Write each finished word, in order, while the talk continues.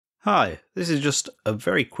Hi, this is just a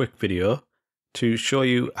very quick video to show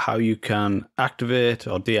you how you can activate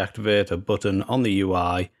or deactivate a button on the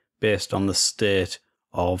UI based on the state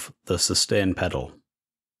of the sustain pedal.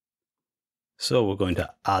 So we're going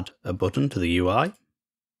to add a button to the UI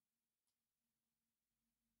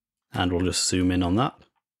and we'll just zoom in on that.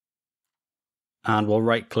 And we'll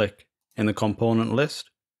right click in the component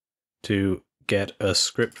list to get a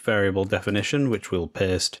script variable definition, which we'll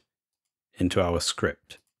paste into our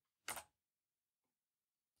script.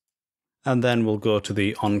 And then we'll go to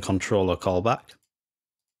the onController callback.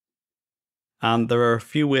 And there are a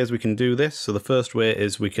few ways we can do this. So the first way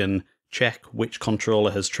is we can check which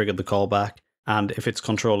controller has triggered the callback. And if it's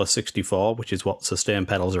controller 64, which is what sustain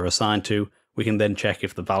pedals are assigned to, we can then check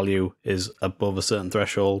if the value is above a certain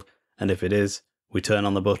threshold. And if it is, we turn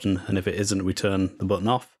on the button. And if it isn't, we turn the button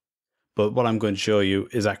off. But what I'm going to show you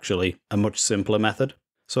is actually a much simpler method.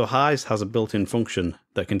 So HISE has a built-in function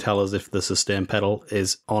that can tell us if the sustain pedal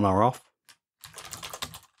is on or off.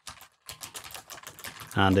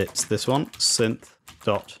 And it's this one,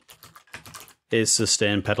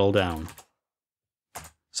 synth.isSustainPedalDown.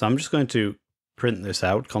 So I'm just going to print this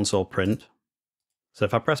out, console print. So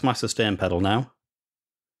if I press my sustain pedal now,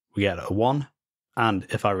 we get a 1, and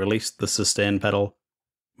if I release the sustain pedal,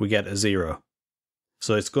 we get a 0.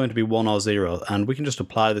 So it's going to be 1 or 0, and we can just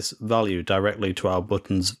apply this value directly to our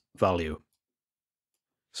button's value.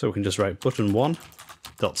 So we can just write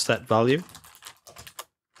button1.setValue,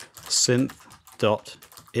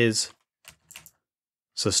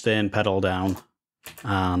 synth.isSustainPedalDown,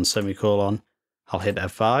 and semicolon. I'll hit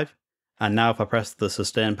F5, and now if I press the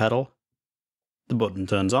sustain pedal, the button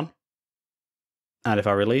turns on, and if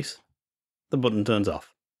I release, the button turns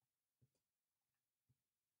off.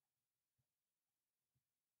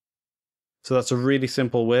 So that's a really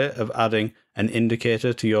simple way of adding an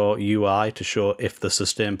indicator to your UI to show if the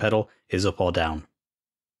sustain pedal is up or down.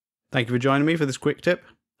 Thank you for joining me for this quick tip.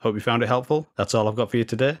 Hope you found it helpful. That's all I've got for you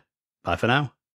today. Bye for now.